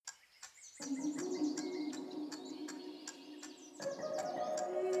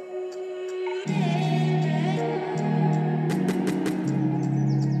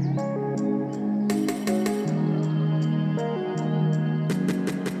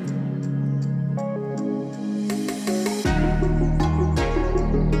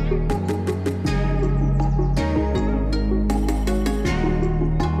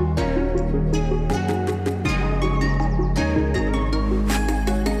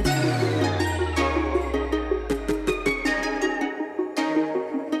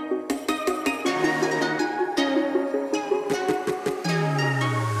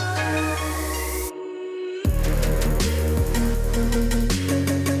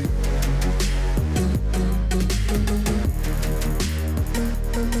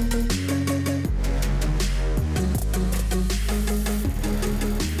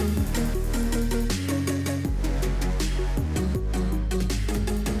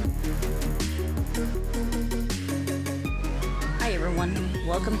Hi everyone,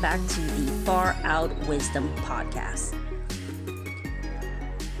 welcome back to the Far Out Wisdom Podcast.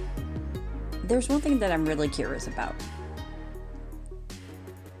 There's one thing that I'm really curious about,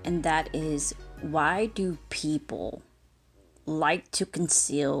 and that is, why do people like to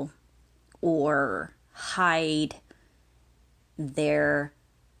conceal or hide their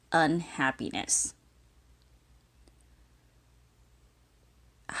unhappiness?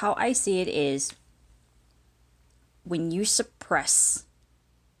 How I see it is, when you suppress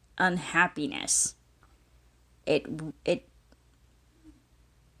unhappiness, it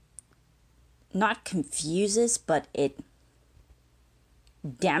not confuses, but it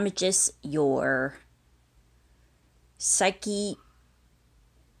damages your psyche,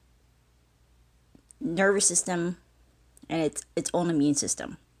 nervous system, and its own immune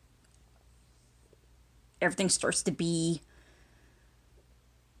system. Everything starts to be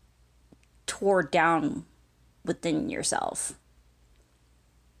tore down within yourself.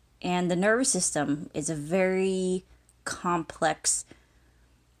 And the nervous system is a very complex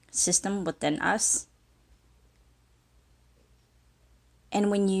system within us.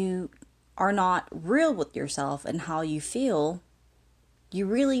 And when you are not real with yourself and how you feel, you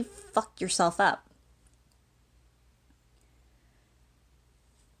really fuck yourself up.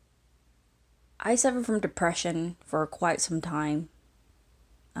 I suffered from depression for quite some time.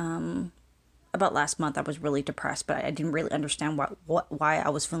 About last month, I was really depressed, but I didn't really understand why I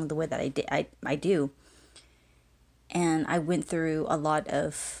was feeling the way that I do. And I went through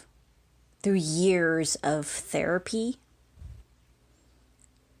years of therapy.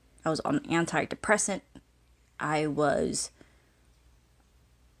 I was on antidepressant. I was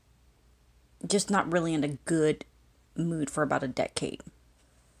just not really in a good mood for about a decade.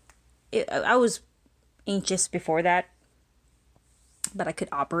 I was anxious before that, but I could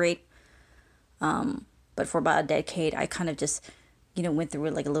operate. But for about a decade, I kind of just, went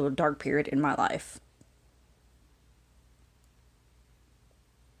through like a little dark period in my life.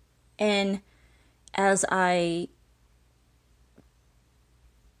 And as I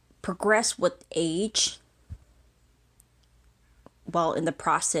progress with age, while in the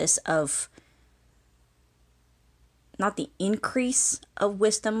process of not the increase of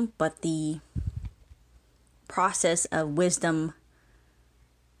wisdom, but the process of wisdom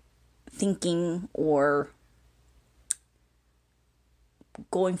thinking or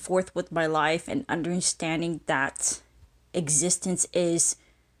going forth with my life and understanding that existence is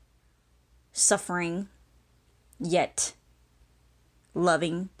suffering yet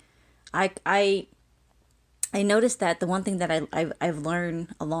loving. I noticed that the one thing that I've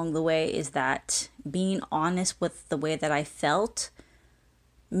learned along the way is that being honest with the way that I felt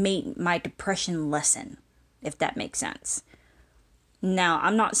made my depression lessen, if that makes sense. Now,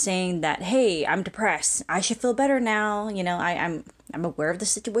 I'm not saying that, hey, I'm depressed, I should feel better now. I'm aware of the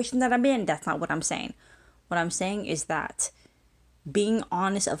situation that I'm in. That's not what I'm saying. What I'm saying is that being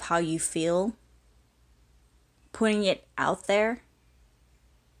honest of how you feel, putting it out there,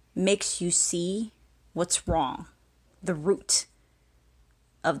 makes you see what's wrong, the root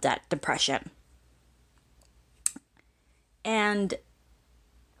of that depression. And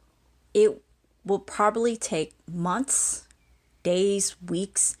it will probably take months, days,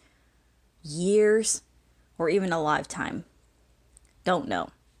 weeks, years, or even a lifetime. Don't know.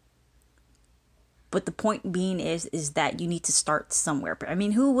 But the point being is that you need to start somewhere. I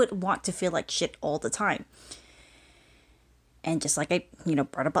mean, who would want to feel like shit all the time? And just like I,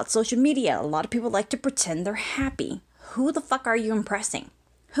 brought up about social media, a lot of people like to pretend they're happy. Who the fuck are you impressing?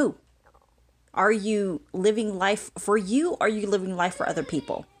 Who? Are you living life for you? Or are you living life for other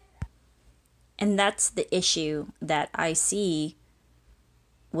people? And that's the issue that I see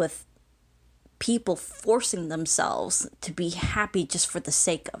with people forcing themselves to be happy just for the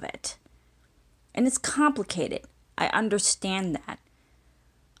sake of it. And it's complicated. I understand that.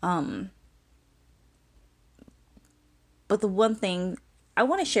 But the one thing, I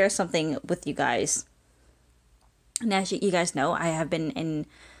want to share something with you guys. And as you guys know, I have been in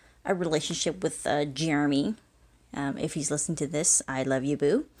a relationship with Jeremy. If he's listening to this, I love you,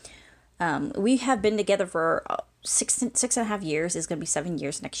 boo. We have been together for 6.5 years. It's going to be 7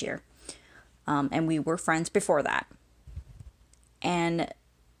 years next year. And we were friends before that. And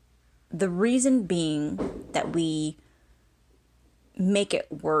the reason being that we make it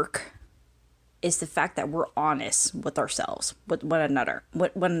work is the fact that we're honest with ourselves, with one another.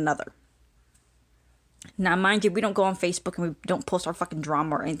 Now, mind you, we don't go on Facebook and we don't post our fucking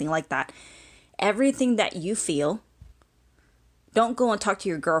drama or anything like that. Everything that you feel, don't go and talk to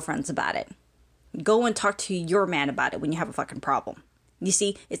your girlfriends about it. Go and talk to your man about it when you have a fucking problem. You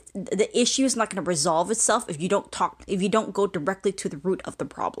see, the issue is not going to resolve itself if you don't go directly to the root of the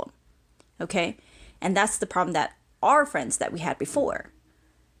problem. Okay? And that's the problem that our friends that we had before.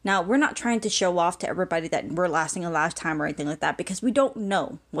 Now, we're not trying to show off to everybody that we're lasting a lifetime or anything like that, because we don't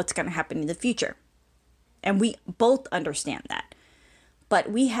know what's going to happen in the future. And we both understand that.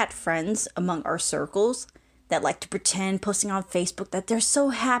 But we had friends among our circles that like to pretend, posting on Facebook, that they're so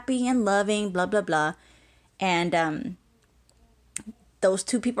happy and loving, blah, blah, blah. And those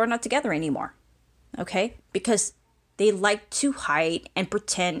two people are not together anymore. Okay? Because they like to hide and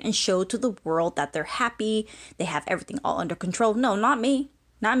pretend and show to the world that they're happy. They have everything all under control. No, not me.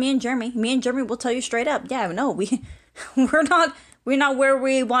 Not me and Jeremy. Me and Jeremy will tell you straight up. Yeah, no, we're not where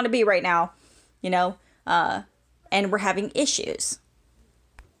we want to be right now, and we're having issues.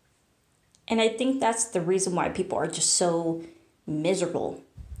 And I think that's the reason why people are just so miserable,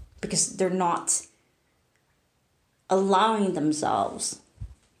 because they're not allowing themselves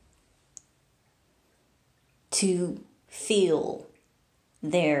to feel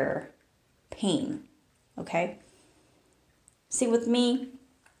their pain. Okay? See, with me,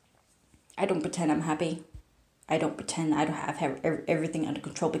 I don't pretend I'm happy. I don't pretend I don't have everything under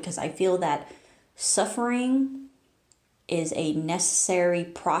control, because I feel that suffering is a necessary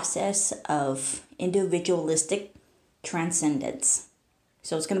process of individualistic transcendence.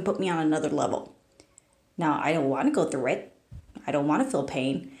 So it's going to put me on another level. Now, I don't want to go through it. I don't want to feel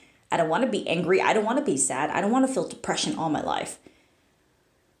pain. I don't want to be angry. I don't want to be sad. I don't want to feel depression all my life.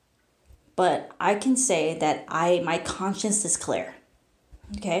 But I can say that my conscience is clear.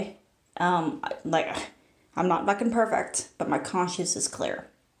 Okay? I'm not fucking perfect, but my conscience is clear.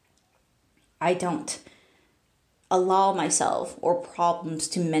 I don't allow myself or problems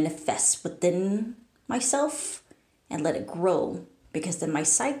to manifest within myself and let it grow, because then my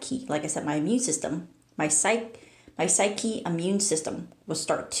psyche, like I said, my immune system, my psyche immune system will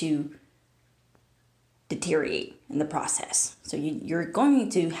start to deteriorate in the process. So you're going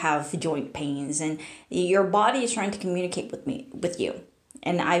to have joint pains, and your body is trying to communicate with you.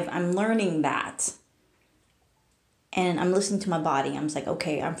 And I'm learning that. And I'm listening to my body. I'm just like,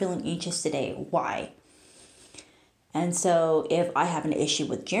 okay, I'm feeling anxious today. Why? And so if I have an issue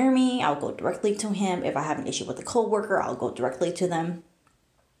with Jeremy, I'll go directly to him. If I have an issue with a coworker, I'll go directly to them.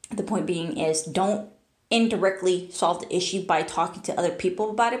 The point being is, don't indirectly solve the issue by talking to other people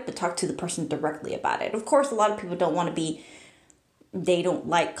about it, but talk to the person directly about it. Of course, a lot of people they don't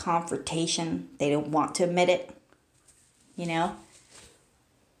like confrontation. They don't want to admit it,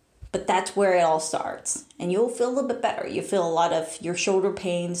 But that's where it all starts. And you'll feel a little bit better. You feel a lot of your shoulder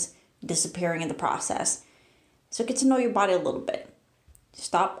pains disappearing in the process. So get to know your body a little bit.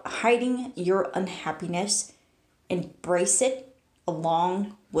 Stop hiding your unhappiness. Embrace it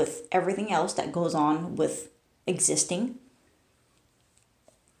along with everything else that goes on with existing.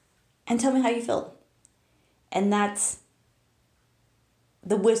 And tell me how you feel. And that's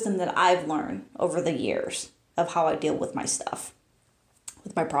the wisdom that I've learned over the years of how I deal with my stuff,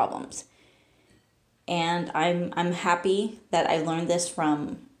 with my problems. And I'm happy that I learned this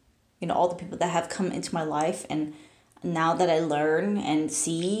from all the people that have come into my life. And now that I learn and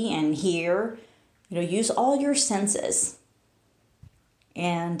see and hear, use all your senses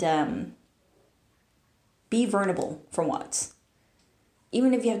and be vulnerable for once.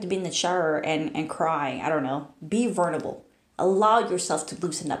 Even if you have to be in the shower and cry, I don't know, be vulnerable. Allow yourself to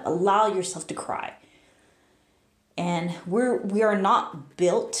loosen up. Allow yourself to cry. And we are not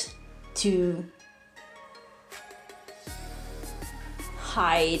built to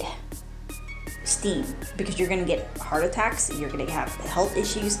hide steam, because you're going to get heart attacks, you're going to have health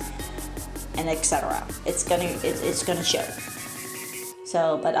issues, and etc. It's going to show.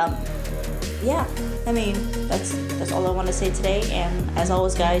 So, but yeah, I mean, that's all I want to say today. And as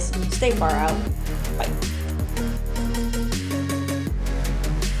always, guys, stay far out. Bye.